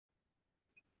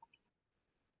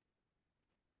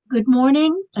Good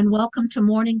morning and welcome to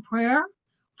morning prayer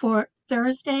for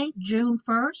Thursday, June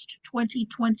 1st,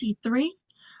 2023,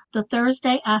 the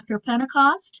Thursday after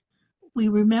Pentecost. We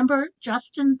remember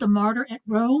Justin the martyr at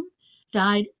Rome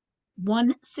died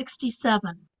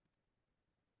 167.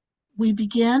 We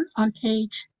begin on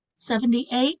page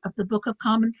 78 of the Book of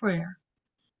Common Prayer.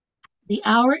 The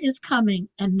hour is coming,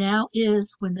 and now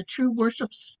is, when the true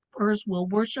worshipers will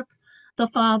worship the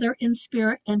Father in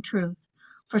spirit and truth.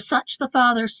 For such the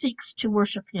Father seeks to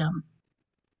worship him.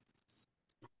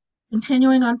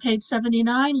 Continuing on page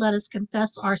 79, let us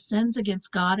confess our sins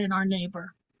against God and our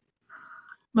neighbor.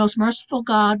 Most merciful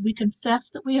God, we confess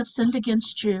that we have sinned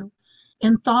against you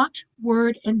in thought,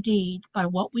 word, and deed, by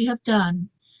what we have done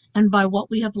and by what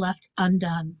we have left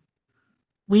undone.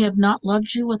 We have not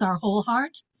loved you with our whole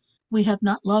heart. We have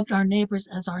not loved our neighbors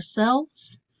as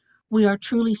ourselves. We are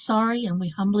truly sorry and we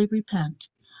humbly repent.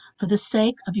 For the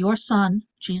sake of your Son,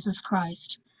 Jesus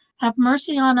Christ, have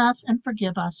mercy on us and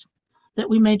forgive us, that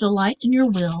we may delight in your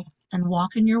will and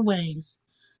walk in your ways,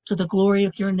 to the glory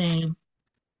of your name.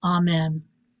 Amen.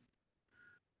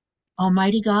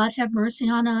 Almighty God, have mercy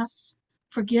on us.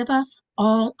 Forgive us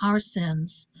all our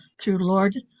sins through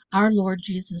our Lord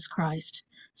Jesus Christ.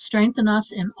 Strengthen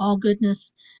us in all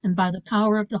goodness, and by the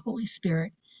power of the Holy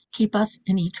Spirit, keep us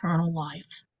in eternal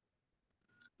life.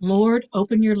 Lord,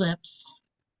 open your lips,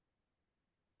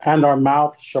 and our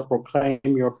mouth shall proclaim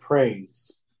your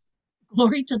praise.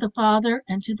 Glory to the Father,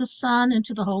 and to the Son, and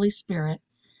to the Holy Spirit,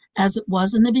 as it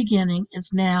was in the beginning,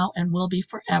 is now, and will be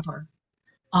forever.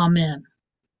 Amen.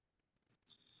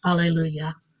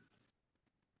 Alleluia.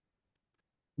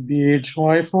 Be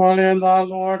joyful in the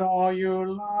Lord, all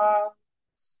you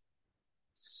lands.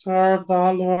 Serve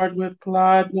the Lord with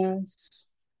gladness,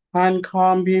 and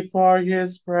come before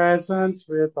his presence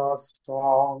with a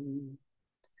song.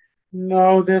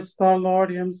 Know this, the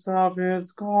Lord himself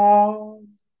is God.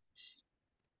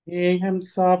 He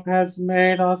himself has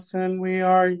made us, and we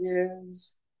are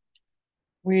his.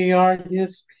 We are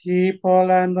his people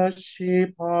and the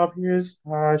sheep of his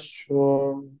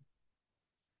pasture.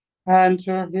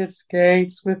 Enter his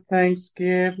gates with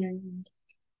thanksgiving.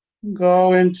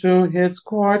 Go into his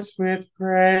courts with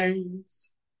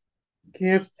praise.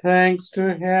 Give thanks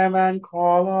to him and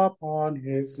call upon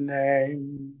his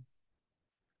name.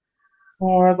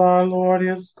 For the Lord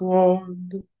is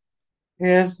good.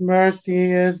 His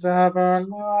mercy is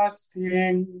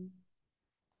everlasting,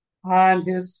 and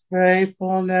his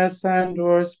faithfulness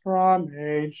endures from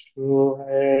age to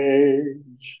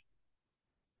age.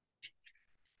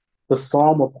 The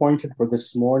psalm appointed for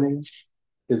this morning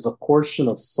is a portion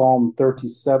of Psalm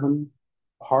 37,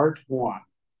 part 1,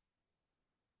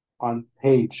 on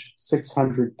page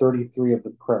 633 of the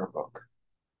prayer book.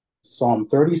 Psalm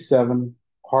 37,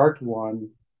 part 1,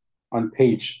 on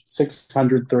page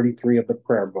 633 of the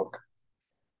prayer book,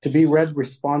 to be read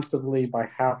responsively by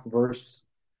half verse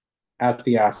at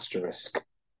the asterisk.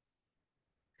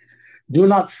 Do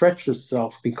not fret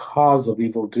yourself because of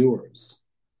evildoers.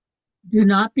 Do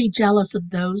not be jealous of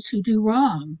those who do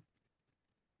wrong,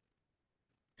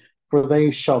 for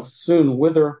they shall soon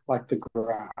wither like the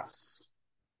grass,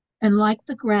 and like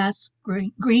the grass,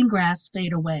 green grass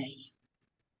fade away.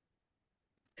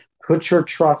 Put your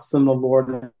trust in the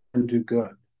Lord and do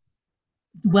good.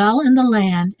 Dwell in the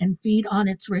land and feed on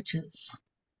its riches,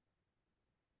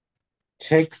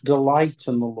 Take delight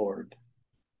in the Lord,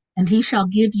 and he shall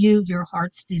give you your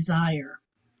heart's desire.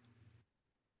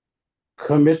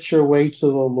 Commit your way to the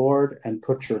Lord and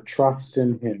put your trust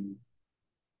in him,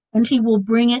 and he will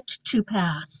bring it to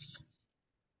pass.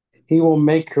 He will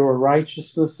make your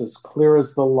righteousness as clear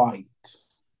as the light,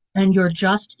 and your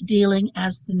just dealing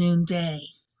as the noonday.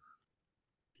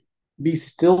 Be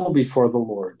still before the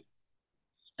Lord,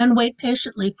 and wait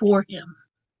patiently for him.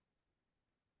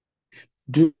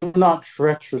 Do not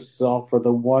fret yourself over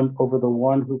the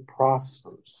one who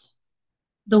prospers,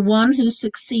 the one who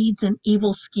succeeds in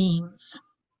evil schemes.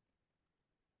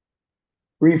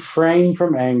 Refrain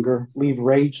from anger, leave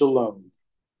rage alone.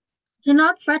 Do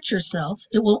not fret yourself,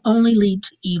 it will only lead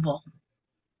to evil.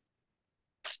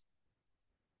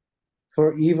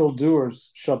 For evildoers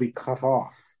shall be cut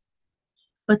off,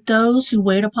 but those who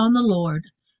wait upon the Lord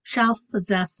shall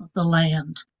possess the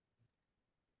land.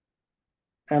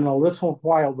 And a little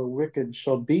while the wicked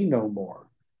shall be no more.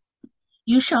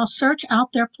 You shall search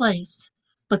out their place,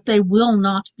 but they will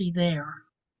not be there.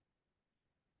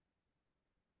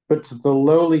 But the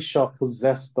lowly shall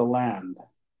possess the land,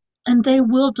 and they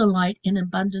will delight in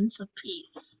abundance of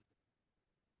peace.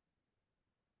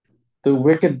 The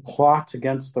wicked plot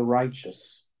against the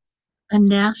righteous, and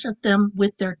gnash at them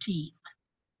with their teeth.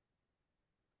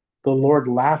 The Lord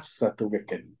laughs at the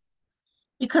wicked,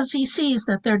 because he sees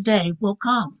that their day will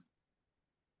come.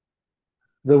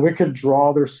 The wicked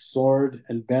draw their sword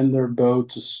and bend their bow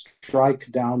to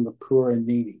strike down the poor and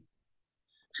needy.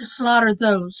 To slaughter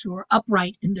those who are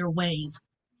upright in their ways.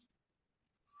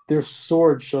 Their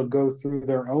sword shall go through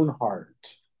their own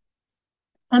heart.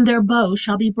 And their bow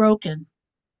shall be broken.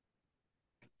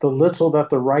 The little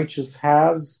that the righteous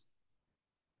has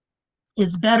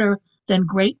is better than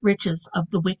great riches of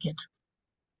the wicked.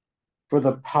 For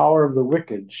the power of the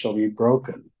wicked shall be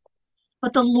broken.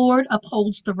 But the Lord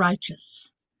upholds the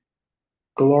righteous.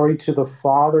 Glory to the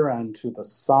Father, and to the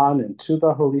Son, and to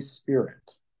the Holy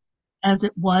Spirit. As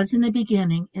it was in the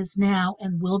beginning, is now,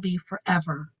 and will be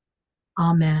forever.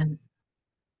 Amen.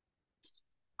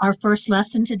 Our first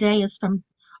lesson today is from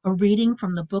a reading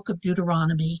from the book of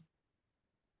Deuteronomy.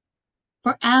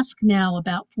 For ask now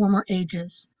about former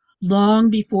ages, long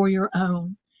before your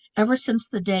own, ever since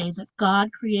the day that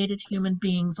God created human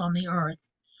beings on the earth.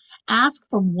 Ask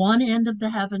from one end of the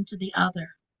heaven to the other.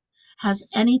 Has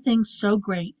anything so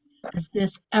great as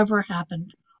this ever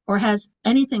happened, or has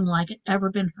anything like it ever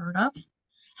been heard of?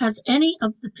 Has any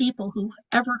of the people who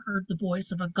ever heard the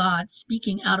voice of a God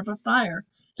speaking out of a fire,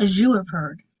 as you have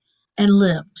heard, and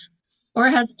lived? Or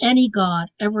has any God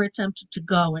ever attempted to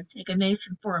go and take a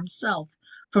nation for himself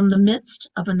from the midst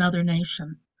of another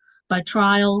nation? By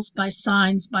trials, by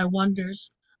signs, by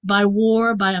wonders, by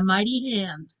war, by a mighty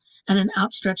hand and an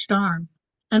outstretched arm,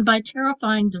 and by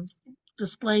terrifying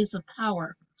displays of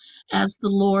power, as the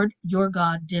Lord your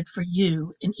God did for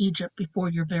you in Egypt before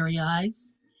your very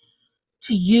eyes?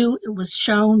 To you it was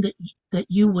shown that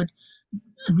you would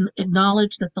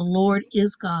acknowledge that the Lord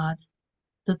is God,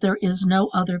 that there is no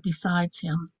other besides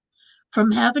him.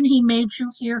 From heaven he made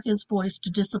you hear his voice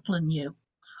to discipline you.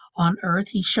 On earth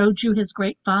he showed you his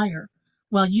great fire,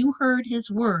 while you heard his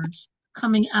words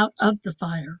coming out of the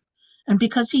fire. And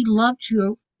because he loved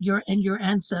you and your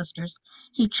ancestors,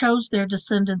 he chose their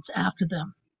descendants after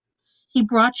them. He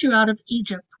brought you out of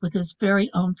Egypt with his very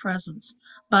own presence,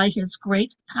 by his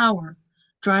great power,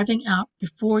 driving out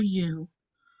before you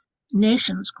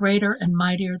nations greater and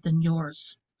mightier than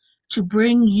yours, to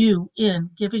bring you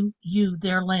in, giving you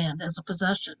their land as a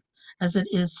possession, as it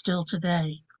is still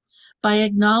today. By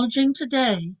acknowledging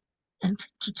today and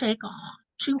to take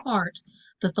to heart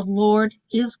that the Lord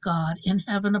is God in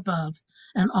heaven above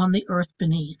and on the earth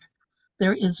beneath.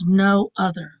 There is no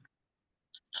other.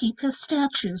 Keep his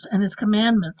statutes and his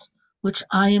commandments, which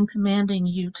I am commanding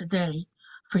you today,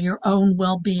 for your own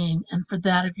well-being and for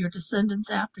that of your descendants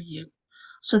after you,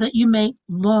 so that you may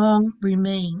long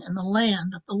remain in the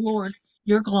land of the Lord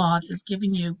your God is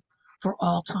giving you for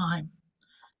all time.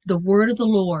 The word of the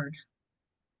Lord.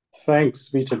 Thanks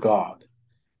be to God.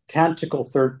 Canticle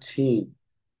 13.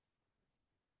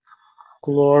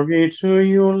 Glory to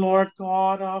you, Lord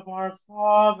God of our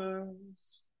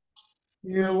fathers.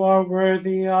 You are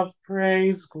worthy of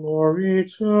praise. Glory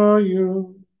to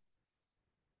you.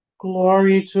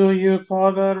 Glory to you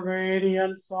for the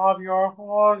radiance of your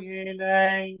holy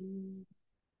name.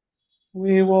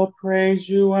 We will praise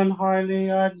you and highly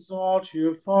exalt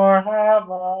you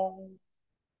forever.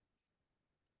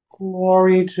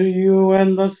 Glory to you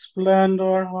in the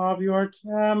splendor of your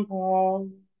temple.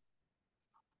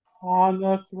 On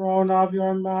the throne of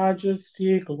your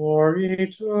majesty, glory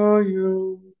to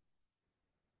you.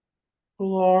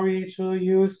 Glory to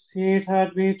you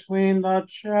seated between the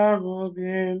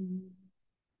cherubim.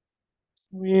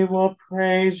 We will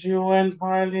praise you and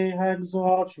highly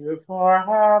exalt you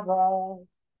forever.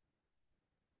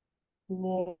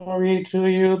 Glory to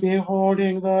you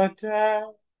beholding the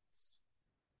depths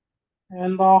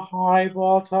and the high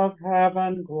vault of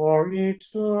heaven. Glory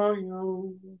to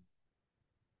you.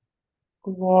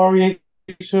 Glory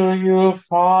to you,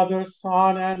 Father,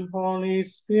 Son, and Holy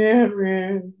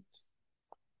Spirit.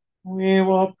 We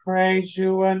will praise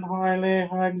you and highly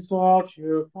exalt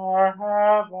you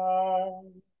forever.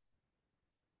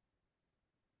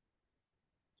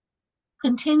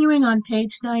 Continuing on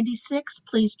page 96,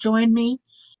 please join me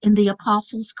in the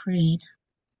Apostles' Creed.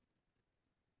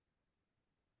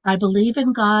 I believe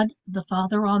in God, the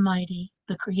Father Almighty,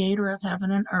 the creator of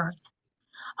heaven and earth.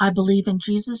 I believe in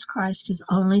Jesus Christ, his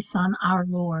only Son, our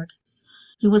Lord.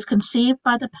 He was conceived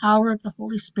by the power of the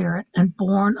Holy Spirit and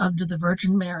born under the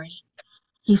Virgin Mary.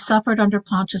 He suffered under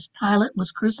Pontius Pilate,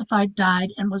 was crucified, died,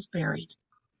 and was buried.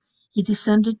 He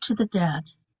descended to the dead.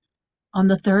 On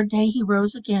the third day he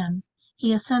rose again.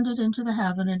 He ascended into the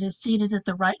heaven and is seated at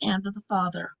the right hand of the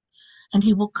Father. And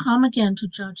he will come again to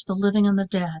judge the living and the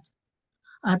dead.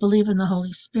 I believe in the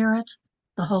Holy Spirit,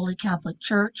 the Holy Catholic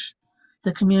Church,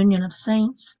 the communion of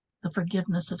saints, the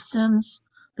forgiveness of sins,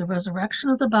 the resurrection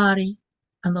of the body,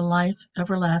 and the life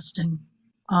everlasting.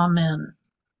 Amen.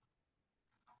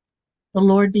 The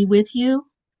Lord be with you.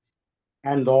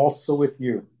 And also with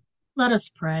you. Let us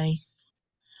pray.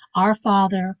 Our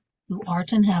Father, who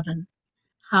art in heaven,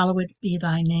 hallowed be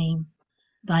thy name.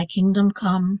 Thy kingdom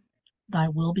come, thy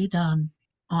will be done,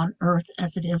 on earth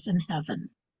as it is in heaven.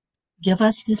 Give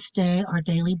us this day our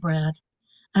daily bread,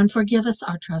 and forgive us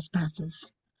our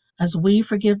trespasses, as we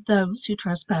forgive those who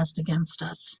trespass against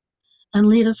us. And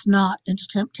lead us not into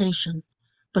temptation,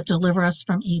 but deliver us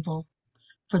from evil.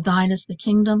 For thine is the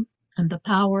kingdom, and the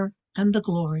power, and the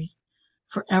glory,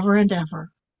 forever and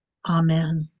ever.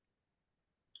 Amen.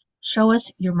 Show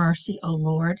us your mercy, O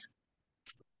Lord.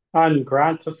 And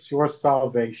grant us your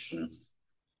salvation.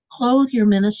 Clothe your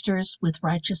ministers with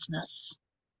righteousness.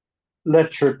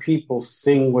 Let your people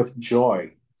sing with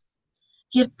joy.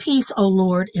 Give peace, O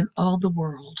Lord, in all the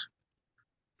world.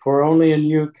 For only in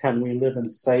you can we live in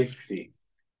safety.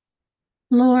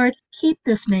 Lord, keep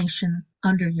this nation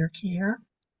under your care.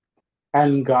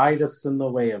 And guide us in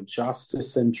the way of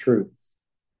justice and truth.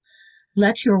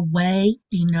 Let your way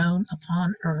be known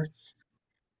upon earth.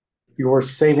 Your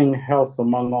saving health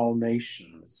among all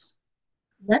nations.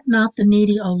 Let not the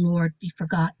needy, O Lord, be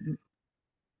forgotten.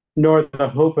 Nor the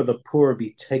hope of the poor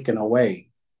be taken away.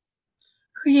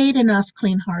 Create in us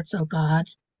clean hearts, O God.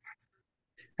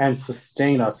 And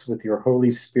sustain us with your Holy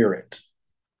Spirit.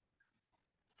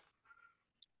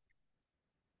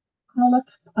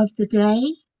 Collect of the day.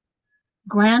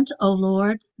 Grant, O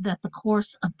Lord, that the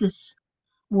course of this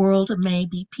world may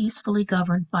be peacefully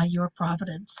governed by your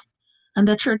providence, and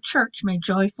that your church may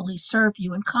joyfully serve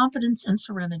you in confidence and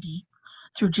serenity,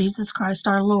 through Jesus Christ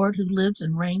our Lord, who lives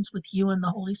and reigns with you in the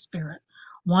Holy Spirit,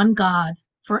 one God,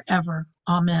 forever.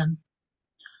 Amen.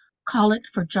 Collect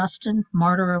for Justin,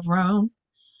 martyr of Rome.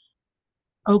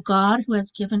 O God, who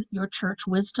has given your church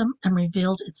wisdom and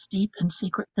revealed its deep and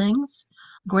secret things,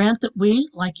 grant that we,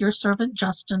 like your servant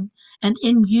Justin, and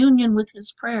in union with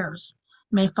his prayers,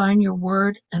 may find your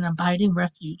word an abiding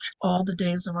refuge all the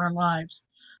days of our lives.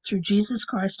 Through Jesus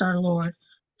Christ our Lord,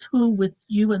 who with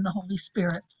you and the Holy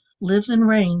Spirit lives and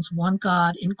reigns, one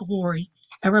God, in glory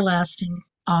everlasting.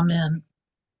 Amen.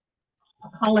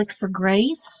 Collect for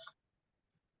grace.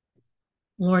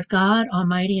 Lord God,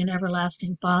 Almighty and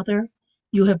everlasting Father,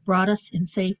 you have brought us in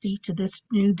safety to this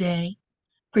new day.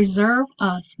 Preserve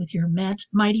us with your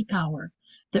mighty power,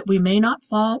 that we may not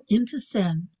fall into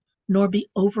sin, nor be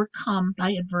overcome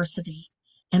by adversity.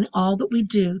 In all that we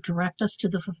do, direct us to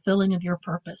the fulfilling of your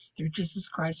purpose, through Jesus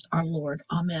Christ our Lord.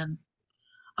 Amen.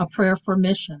 A prayer for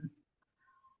mission.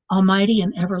 Almighty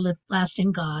and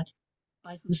everlasting God,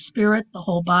 by whose Spirit the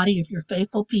whole body of your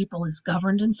faithful people is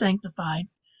governed and sanctified,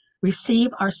 receive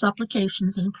our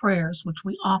supplications and prayers which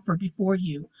we offer before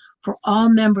you for all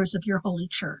members of your holy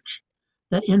church,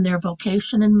 that in their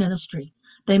vocation and ministry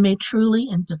they may truly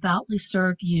and devoutly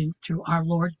serve you through our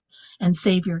Lord and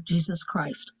Savior Jesus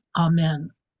Christ. Amen.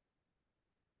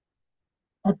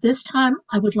 At this time,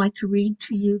 I would like to read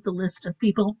to you the list of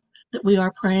people that we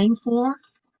are praying for.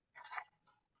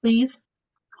 Please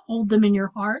hold them in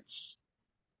your hearts.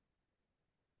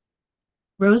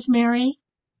 Rosemary,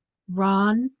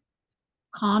 Ron,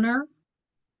 Connor,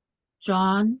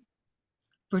 John,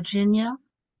 Virginia,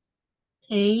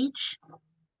 Paige,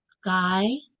 Guy,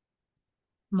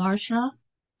 Marcia,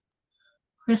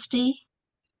 Christy,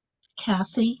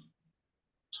 Cassie,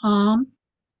 Tom,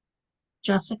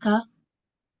 Jessica,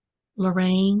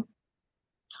 Lorraine,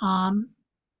 Tom,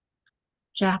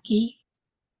 Jackie,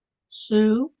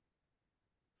 Sue,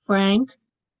 Frank,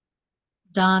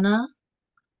 Donna,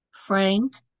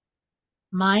 Frank,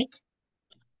 Mike,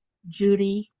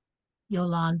 Judy,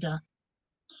 Yolanda.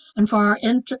 And for our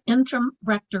interim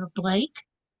rector, Blake,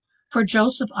 for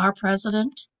Joseph, our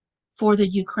president, for the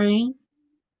Ukraine,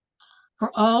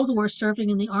 for all who are serving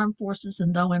in the armed forces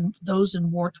and those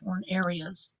in war-torn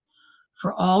areas,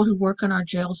 for all who work in our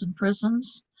jails and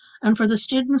prisons, and for the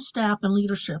students, staff, and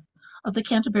leadership of the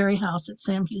Canterbury House at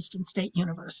Sam Houston State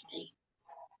University.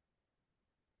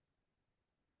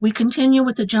 We continue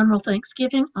with the general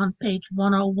thanksgiving on page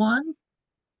 101.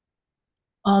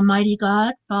 Almighty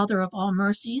God, Father of all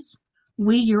mercies,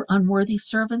 we, your unworthy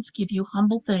servants, give you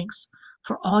humble thanks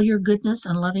for all your goodness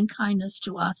and loving kindness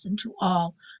to us and to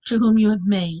all to whom you have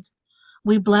made.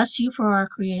 We bless you for our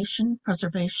creation,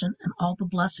 preservation, and all the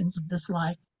blessings of this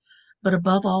life, but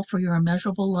above all for your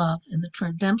immeasurable love in the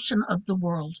redemption of the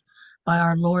world by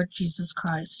our Lord Jesus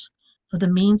Christ, for the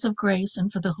means of grace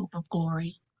and for the hope of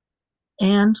glory.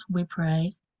 And, we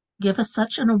pray, give us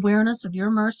such an awareness of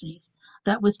your mercies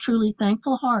that with truly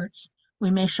thankful hearts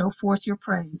we may show forth your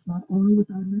praise, not only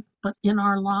with our lips, but in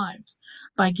our lives,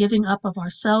 by giving up of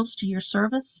ourselves to your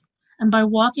service, and by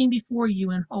walking before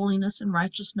you in holiness and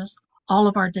righteousness all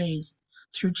of our days,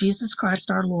 through Jesus Christ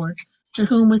our Lord, to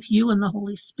whom with you and the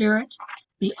Holy Spirit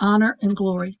be honor and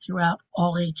glory throughout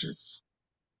all ages.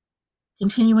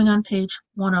 Continuing on page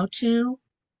 102,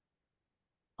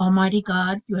 Almighty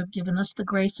God, you have given us the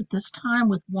grace at this time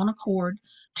with one accord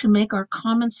to make our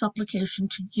common supplication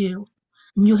to you.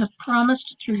 And you have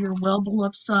promised through your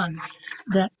well-beloved Son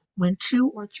that when 2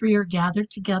 or 3 are gathered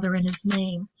together in his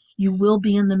name, you will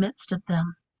be in the midst of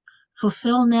them.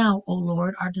 Fulfill now, O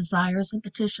Lord, our desires and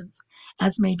petitions,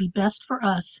 as may be best for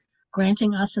us,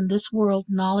 granting us in this world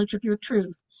knowledge of your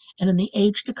truth, and in the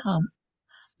age to come,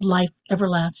 life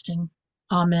everlasting.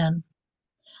 Amen.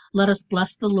 Let us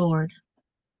bless the Lord.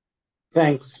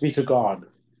 Thanks be to God.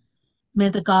 May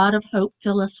the God of hope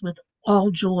fill us with all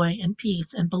joy and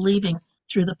peace and believing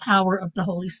through the power of the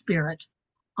Holy Spirit.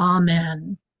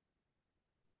 Amen.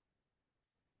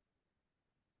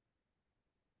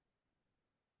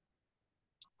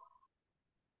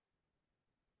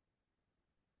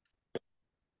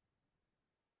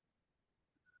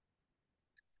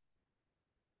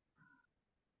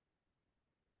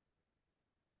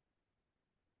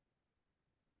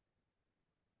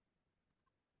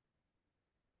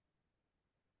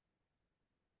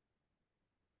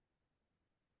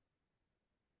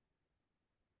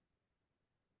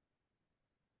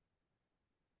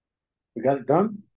 We got it done?